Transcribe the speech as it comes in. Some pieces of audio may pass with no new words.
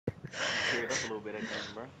a little bit at the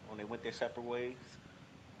end, bro. When they went their separate ways.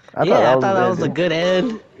 I thought Yeah, that I was thought the that was a ending. good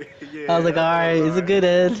end. I was like, Yeah, all that right, was it's a alright. good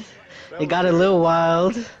end. That It was got a good. little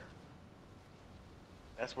wild.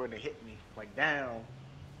 That's where they hit me. Like, down.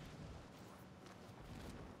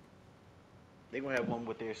 They gonna have one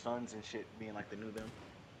with their sons and shit being like the new them.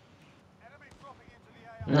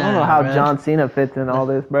 I don't know Nah, how bruh. John Cena fits in all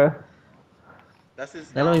this, bro. That's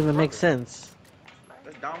his That don't Dom's even make brother. sense.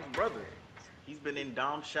 That's Dom's brother. He's been in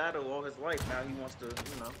Dom's shadow all his life. Now he wants to,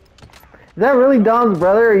 Is that take really over. Don's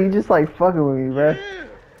brother, or are you just like fucking with me, bro? Yeah,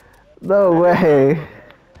 No that is Dom's way. brother.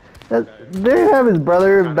 Okay. Did they have his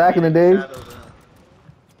He's brother trying to back in get the in the days? shadows of him.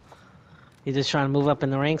 He's just trying to move up in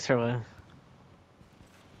the ranks or what?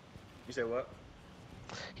 You say what?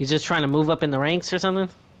 He's just trying to move up in the ranks or something?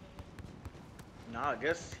 Nah, I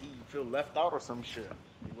guess he feel left out or some shit.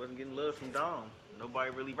 He wasn't getting love from Dom.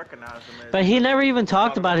 Nobody really recognized him as, But he never even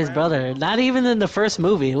talked part of the about his family. brother. Not even in the first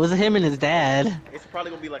movie. It was him and his dad. It's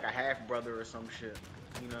probably gonna be like a half brother or some shit,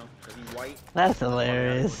 cause he white. That's That's probably how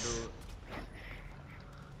they gonna do hilarious. it.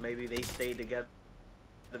 Maybe they stayed together.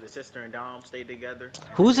 The sister and Dom stayed together,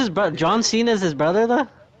 Who's his and brother? then John Cena's his brother, though?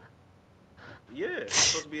 yeah, he's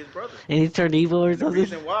supposed to be his brother. And he turned evil or And the something?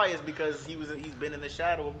 reason why is because he's been in the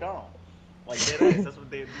shadow of Dom, like dead ass. That's what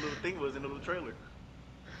the little thing was in the little trailer.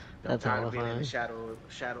 I'm That's tired hella of being in the funny.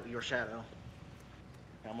 your shadow.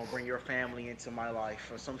 I'm gonna bring your family into my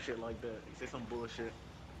life or some shit like that. He said some bullshit.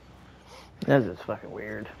 That's just fucking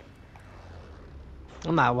weird.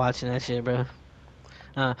 I'm not watching that shit, bro.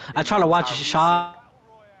 I Then try to watch Tyrese Shob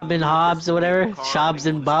and and Hobbs or Crystal get in the whatever. car and they Shobs go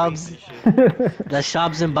and into space Bobs. and shit. That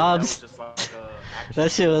Shobs and That was Bobs. just like a action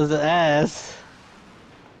That shit movie. was ass.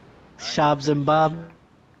 I ain't even Shobs and finished that Bobs. shit.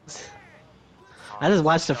 I just Hobbs and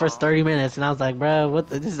watched the first Shaw. 30 minutes and I was like, bro,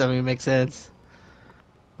 this doesn't even make sense.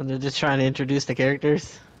 When they're just trying to introduce the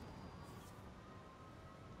characters.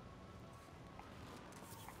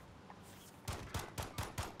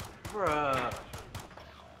 Bruh.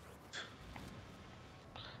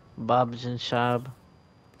 Bobs and Shob.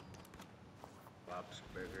 Bob's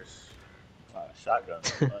Burgers. Shotgun.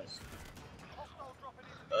 Nice.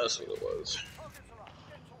 That's what it was.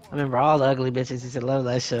 I remember all the ugly bitches used to love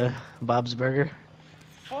that show. Bob's Burger.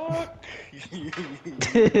 Fuck.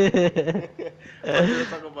 Damn, I still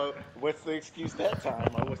talk about what's the excuse that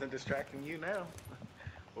time. I wasn't distracting you now.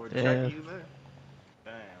 Or distracting you then.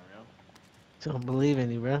 Damn, yo. don't believe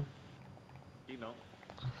in you, bro. You know.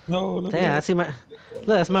 No, look at Damn, I that. see my. Look,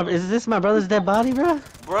 that's my. Is this my brother's dead body, bro?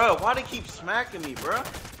 Bruh, why they keep smacking me, bruh?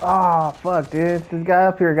 Oh, fuck, dude. This guy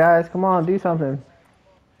up here, guys. Come on, do something.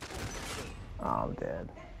 Oh, I'm dead.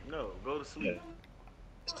 No, go to Yeah, sleep.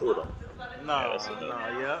 it's two of them. Yeah, Nah, that's enough. nah,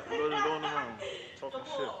 yeah. Go in the room. Talking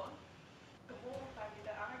shit.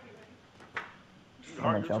 You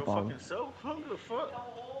I'm gonna arguing with your jump on. fucking self? I don't give a fuck.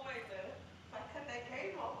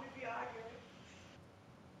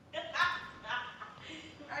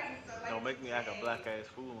 Don't make me act a black ass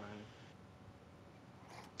fool, man.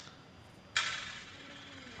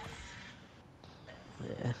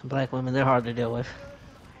 Yeah, black women, they're hard to deal with.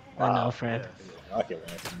 I know, Wow. friend. Yes. I can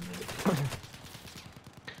win.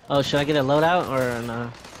 Oh, should I get a loadout or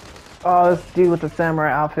no? Oh, this dude with the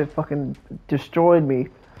samurai outfit fucking destroyed me.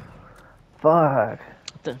 Fuck.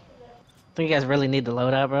 Think you guys really need the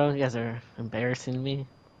loadout, bro? You guys are embarrassing me.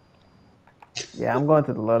 Yeah, I'm going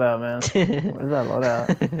to the loadout, man. Where's that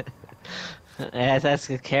loadout? Yeah, that's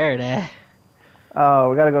a carrot, eh? Oh,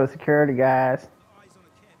 we gotta go to security, guys.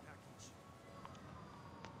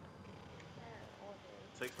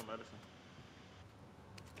 Take some medicine.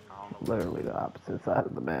 I don't know what that Literally is. the opposite side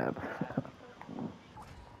of the map.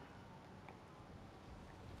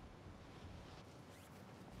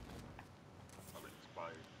 Oh, they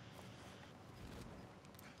expired.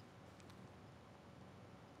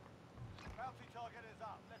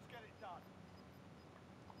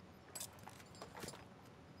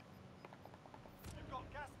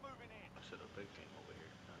 I should have big game over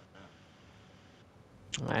here.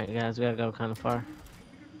 Alright, guys, we gotta go kind of far.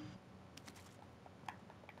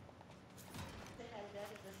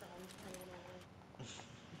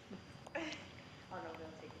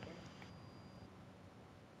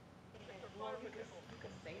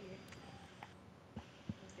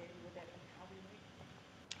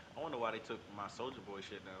 I wonder why they took my Soldier Boy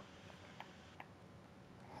shit now.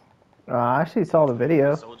 I actually saw the Since they put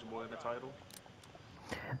video. Soldier Boy in the title.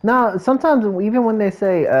 No, sometimes even when they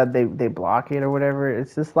say they block it or whatever,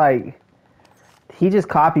 it's just like he just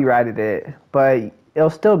copyrighted it, but it'll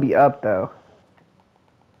still be up though.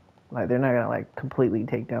 Like they're not gonna like completely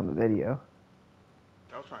take down the video.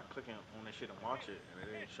 I was trying to click on that shit and watch it, and it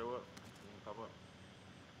didn't show up. It didn't pop up.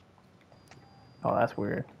 Oh, that's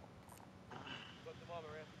weird.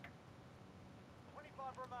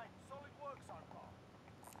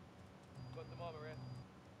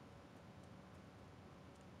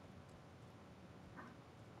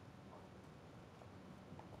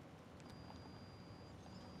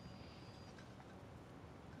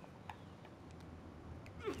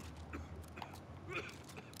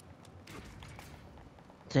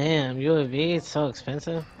 Damn, UAV, it's so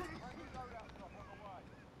expensive.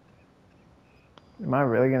 Am I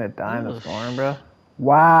really gonna die in the Oof. storm, bro?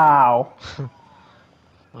 Wow.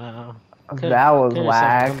 Wow. That was Kill yourself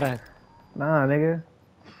and come lag. back. Nah, nigga.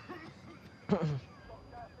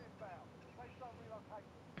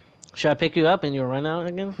 Should I pick you up and you run out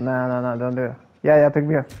again? Nah, don't do it. Yeah, pick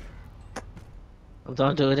me up.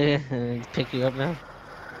 Don't do it again and pick you up now.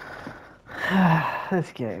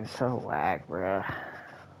 This game's so lag, bro.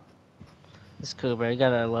 It's cool, bro. You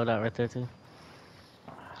got a loadout right there, too.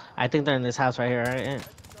 I think they're in this house right here, right? Yeah.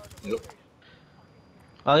 Yep.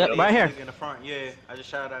 Oh, yep, Yep. right here. In the front, yeah. I just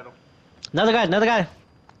shot at him. Another guy, another guy.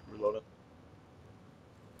 Reloading.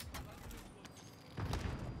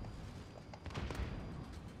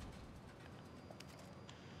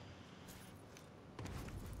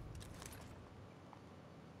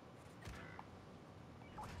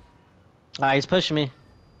 Alright, he's pushing me.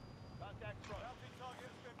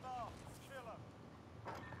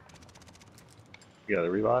 You got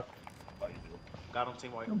a revive? Got him,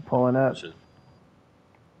 team white. I'm pulling up. Shit.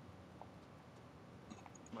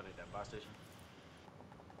 What is that, buy station?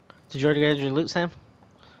 Did you already get your loot, Sam?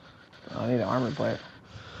 I need an armor plate.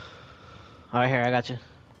 Alright, here, I got you.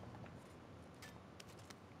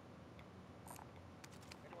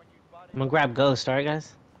 I'm gonna grab Ghost, alright,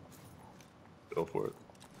 guys? Go for it.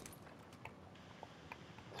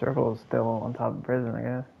 Circle is still on top of prison, I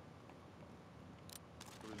guess.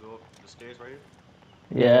 Can we go up the stairs right here?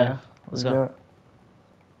 Yeah. Let's do go. it.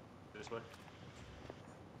 This way?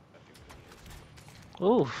 I think it is.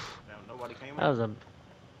 Oof. Damn, nobody came That up? was a...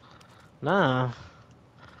 Nah.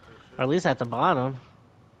 Or at least at the bottom.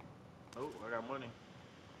 Oh, I got money.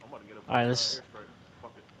 I'm about to get up. Alright, let's- airstrike.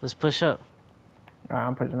 Fuck it. Let's push up. Alright,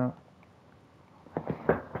 I'm pushing up.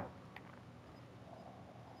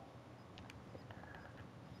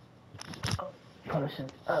 Pushing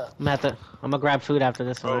up. I'm gonna grab food after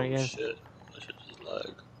this one, Oh alright, guys? shit. That shit just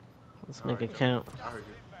lagged. Let's make it count. I heard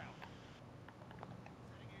you.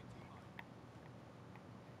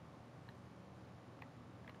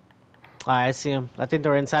 Alright, I see him. I think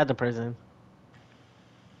they're inside the prison.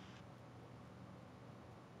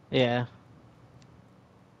 Yeah.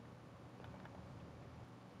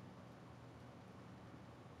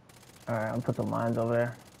 Alright, I'm gonna put the mines over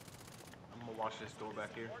there. I'm gonna watch this door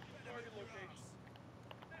back here.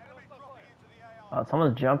 Oh,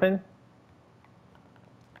 someone's jumping?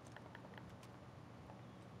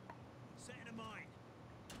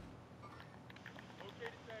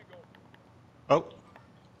 Oh.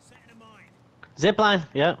 Zipline.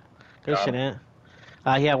 Yep. Good Got shit, him.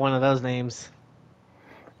 Ant. He had one of those names.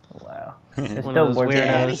 Wow. It's One still of those working.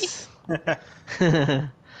 weirdos.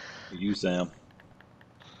 You, Sam.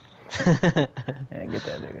 Yeah, get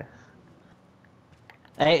that nigga.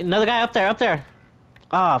 Hey, another guy up there, up there.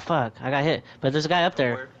 Oh, fuck. I got hit. But there's a guy up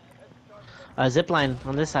there. Where? Zipline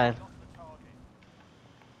on this side.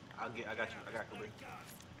 I got you. I got Kobe. Okay,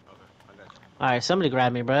 I got you. Alright, somebody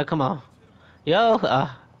grab me, bro. Come on. Yo,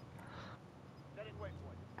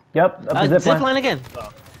 Yep, up the zip line. Zipline again.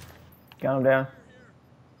 Got him down.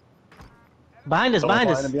 Behind us, Someone behind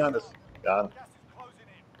flying us. behind us. Got him.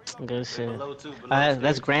 Good shit. Below too. Below That's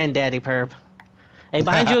stairs. Granddaddy Perp. Hey,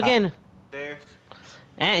 behind you again. There.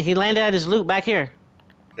 And he landed at his loot back here.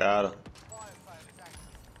 Got him.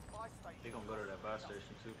 They gonna go to that buy station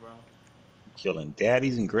too, bro. Killing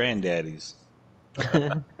daddies and granddaddies.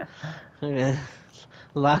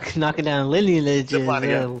 Knocking down lineages. Zip line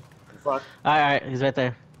again. Yo. In front. Alright, he's right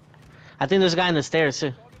there. I think there's a guy in the stairs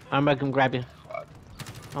too. I'm gonna come grab you.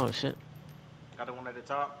 Oh shit. Got the one at the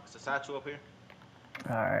top. It's a satchel up here.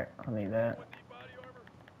 Alright, I need that.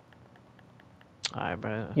 Alright,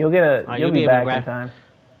 bro. You'll get a. Alright, you'll you'll be be able to back grab- in time.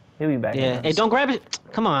 He'll be back in Yeah. time. Hey, don't grab it.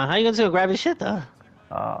 Come on. How you gonna go grab his shit though?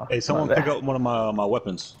 Oh, Hey, someone my bad. pick up one of my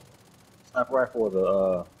weapons. Sniper rifle or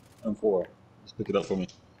the M4. Just pick it up for me.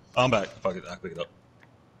 I'm back. Fuck it. I can pick it up.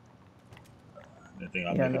 I think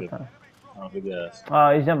I'll Yeah, make no it. time. I'll big ass.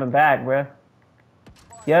 Oh, he's jumping back, bruh.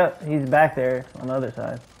 Yep, he's back there on the other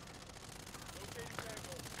side.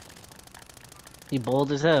 He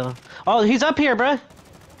bold as hell. Oh, he's up here, bro.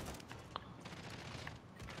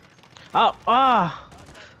 Oh, ah.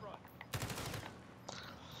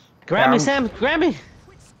 Grab me, Down. Sam. Grab me.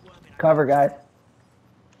 Cover, guys.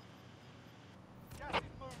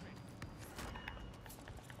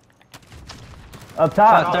 Up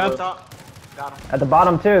top. They're Up up. top. Got him. At the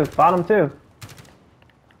bottom, too. Bottom, too.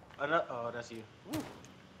 Another. Oh, that's you. Woo.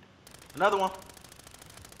 Another one.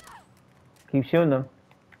 Keep shooting them.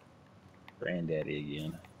 Granddaddy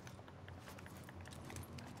again.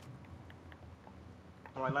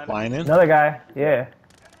 Somebody landed. Flying in. Another guy. Yeah.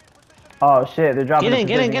 Oh shit, they're dropping. Get in,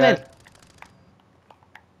 get in, get in.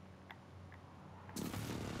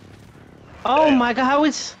 Oh Damn. my god,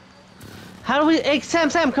 how do we, hey Sam,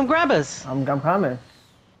 come grab us. I'm coming.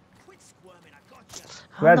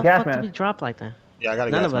 How Grab the gas fuck did mask. we drop like that? Yeah, I got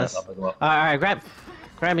a None gas of mask. us. I'll pick him up. Alright,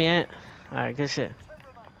 grab me, Ant. Alright, good shit.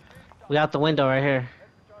 We out the window right here.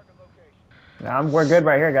 Nah, we're good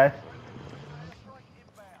right here, guys.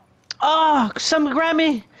 Oh, someone grab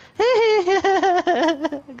me!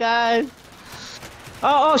 Guys.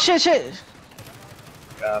 Oh, shit.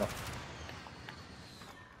 Got him.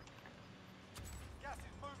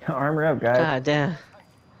 Armor up, guys. God damn.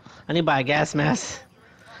 I need to buy a gas mask.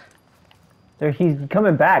 He's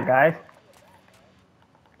coming back, guys.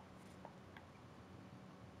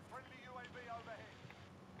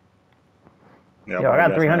 Yeah, Yo, I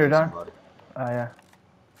got 300 on. on. Oh yeah.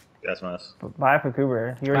 Gas mask. Buy it for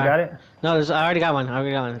Cooper. You already Buy. got it? No, I already got one.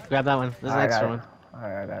 Grab that one. There's an I extra got one. it.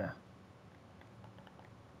 Alright, I got it.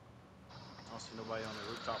 I don't see nobody on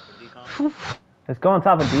the rooftop for decon. Let's go on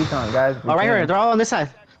top of decon, guys. Oh, right here. They're all on this side.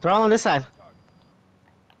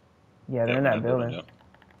 Yeah, they're in that building. Yeah.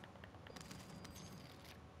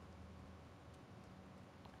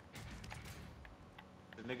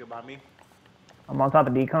 The nigga by me. I'm on top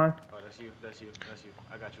of decon. Oh, that's you.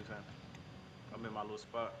 I got you, Sam. I'm in my little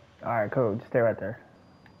spot. Alright, cool. Just stay right there.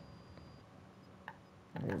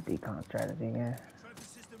 There's decon strategy again.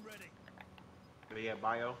 They at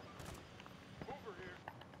bio.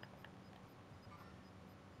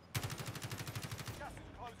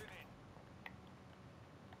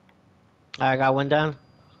 I got one down.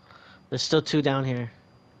 There's still two down here.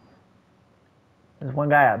 There's one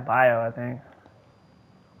guy at bio, I think.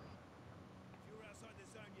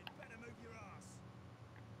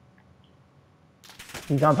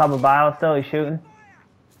 He's on top of bio still. He's shooting.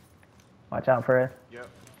 Watch out for it. Yep.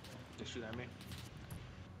 They shoot at me.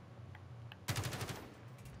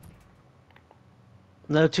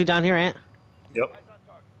 Another two down here, Ant. Yep.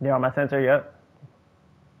 You're on my sensor, yep.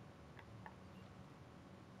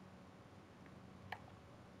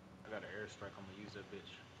 I got an airstrike. I'm gonna use that bitch.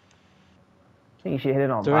 I think you should hit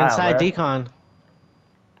it on They're bio, inside bro. decon.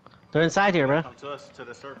 They're inside here, bro. Come to us, to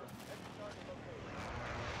the circle.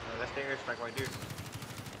 That's the airstrike right there.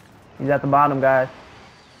 He's at the bottom, guys.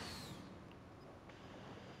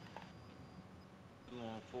 You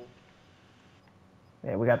on full.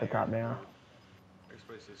 Yeah, we got the top down.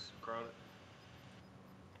 Airspace is crowded.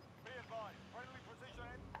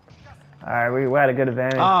 Alright, we had a good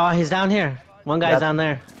advantage. Oh, he's down here. One guy's Yep. down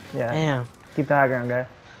there. Yeah. Damn. Keep the high ground, guys.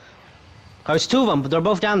 Oh, there's two of them, but they're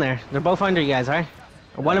both down there. They're both under you guys, alright?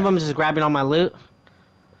 One of them is just grabbing all my loot.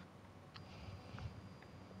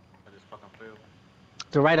 I just fucking failed.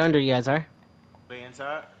 They're right under you guys, alright? They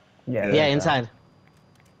inside? Yeah, Yeah, inside.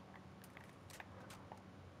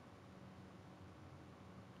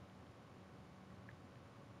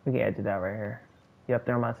 We can edge it out right here. You up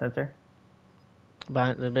there on my sensor?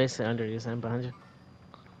 They're basically under you, Sam, behind you.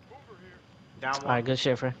 Down one. Alright, good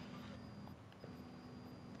shit, Fred.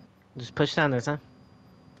 Just push down there, Sam.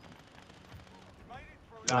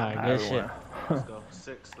 Alright, good shit. Let's go.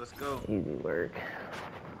 6. Let's go. Easy work.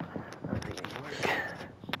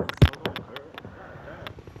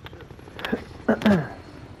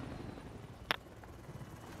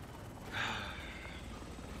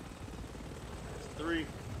 It's 3.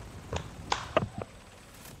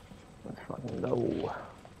 Let's fucking go.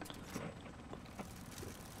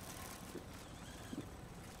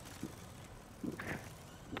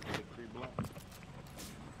 Big 3 blunt.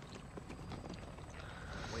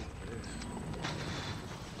 Wait for this.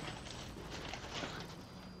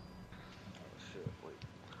 Oh shit, wait.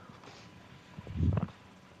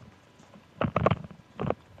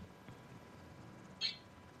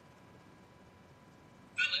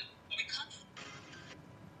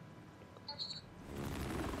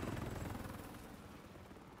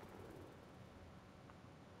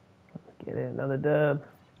 Get it, another dub.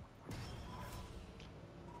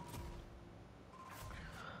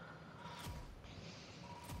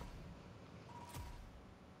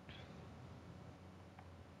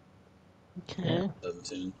 Okay.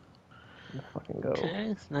 17. Let's fucking go.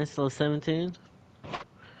 Okay, nice little 17.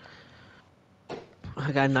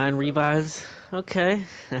 I got 9 revives. Okay.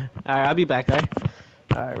 Alright, I'll be back, alright?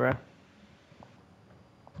 Alright, bro.